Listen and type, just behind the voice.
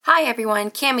Hi everyone,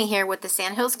 Cammie here with the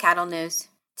Sandhills Cattle News.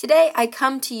 Today I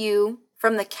come to you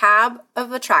from the cab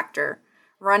of a tractor,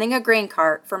 running a grain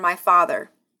cart for my father.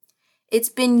 It's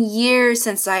been years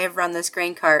since I have run this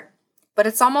grain cart, but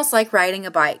it's almost like riding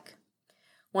a bike.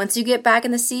 Once you get back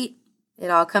in the seat, it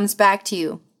all comes back to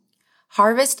you.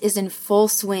 Harvest is in full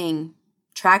swing.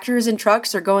 Tractors and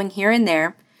trucks are going here and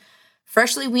there.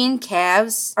 Freshly weaned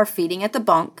calves are feeding at the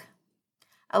bunk.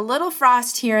 A little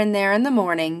frost here and there in the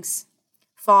mornings.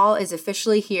 Fall is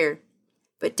officially here.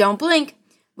 But don't blink.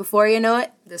 Before you know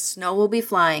it, the snow will be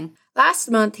flying.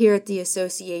 Last month here at the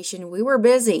association, we were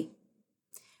busy.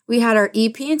 We had our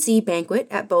EP&C banquet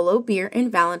at Bolo Beer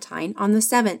in Valentine on the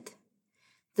 7th.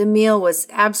 The meal was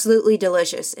absolutely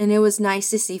delicious, and it was nice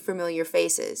to see familiar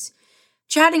faces.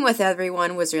 Chatting with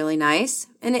everyone was really nice,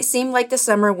 and it seemed like the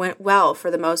summer went well for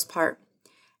the most part.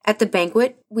 At the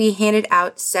banquet, we handed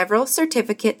out several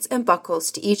certificates and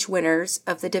buckles to each winners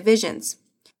of the divisions.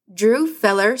 Drew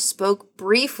Feller spoke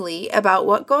briefly about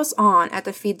what goes on at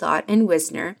the feedlot in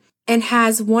Wisner and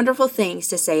has wonderful things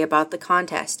to say about the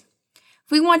contest.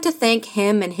 We want to thank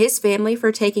him and his family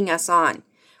for taking us on.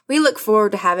 We look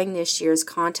forward to having this year's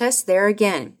contest there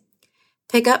again.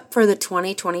 Pickup for the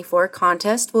 2024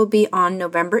 contest will be on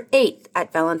November 8th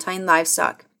at Valentine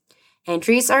Livestock.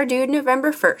 Entries are due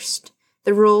November 1st.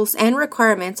 The rules and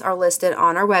requirements are listed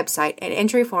on our website, and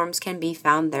entry forms can be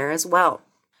found there as well.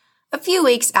 A few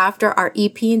weeks after our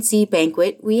EP&C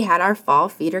banquet, we had our fall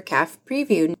feeder calf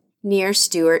preview near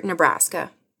Stewart,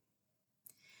 Nebraska.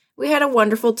 We had a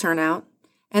wonderful turnout,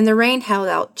 and the rain held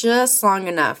out just long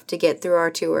enough to get through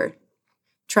our tour.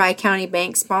 Tri-County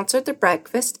Bank sponsored the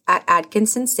breakfast at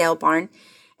Atkinson Sale Barn,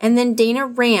 and then Dana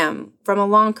Ram from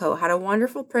Elanco had a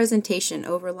wonderful presentation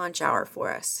over lunch hour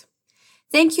for us.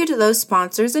 Thank you to those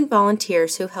sponsors and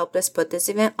volunteers who helped us put this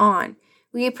event on.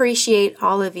 We appreciate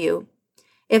all of you.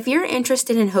 If you're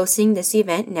interested in hosting this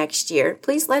event next year,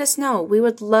 please let us know. We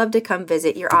would love to come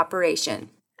visit your operation.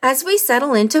 As we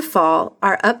settle into fall,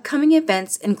 our upcoming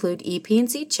events include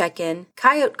EP&C check-in,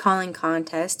 coyote calling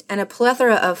contest, and a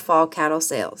plethora of fall cattle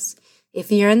sales.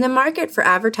 If you're in the market for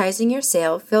advertising your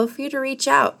sale, feel free to reach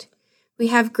out. We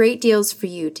have great deals for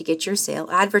you to get your sale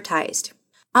advertised.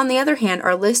 On the other hand,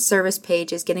 our list service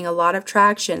page is getting a lot of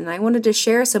traction, and I wanted to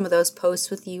share some of those posts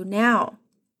with you now.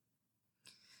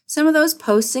 Some of those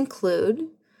posts include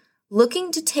looking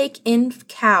to take in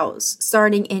cows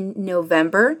starting in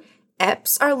November.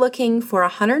 EPs are looking for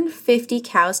 150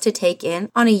 cows to take in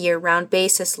on a year-round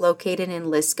basis located in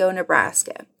Lisco,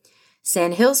 Nebraska.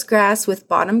 Sandhills grass with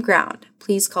bottom ground.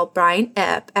 Please call Brian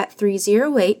Epp at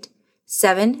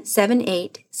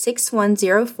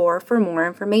 308-778-6104 for more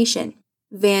information.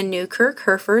 Van Newkirk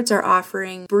Herefords are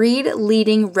offering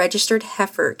breed-leading registered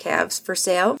heifer calves for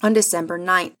sale on December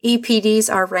 9th. EPDs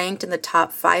are ranked in the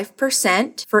top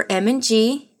 5% for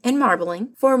M&G and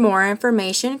marbling. For more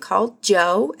information, call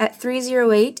Joe at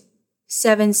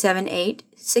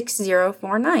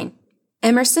 308-778-6049.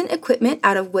 Emerson Equipment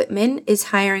out of Whitman is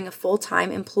hiring a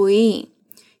full-time employee.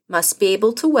 Must be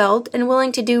able to weld and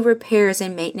willing to do repairs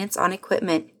and maintenance on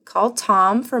equipment. Call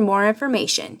Tom for more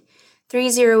information.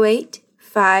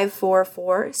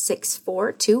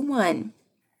 308-544-6421.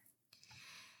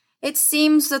 It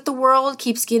seems that the world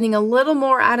keeps getting a little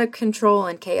more out of control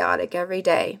and chaotic every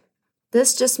day.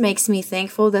 This just makes me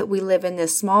thankful that we live in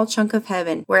this small chunk of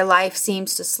heaven where life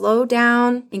seems to slow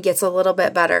down and gets a little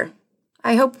bit better.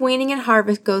 I hope weaning and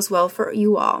harvest goes well for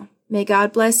you all. May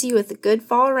God bless you with a good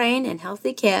fall rain and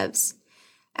healthy calves.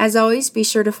 As always, be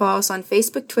sure to follow us on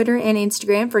Facebook, Twitter, and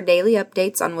Instagram for daily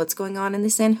updates on what's going on in the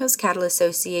Sandhills Cattle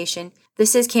Association.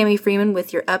 This is Cammie Freeman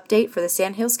with your update for the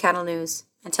Sandhills Cattle News.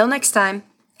 Until next time,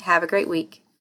 have a great week.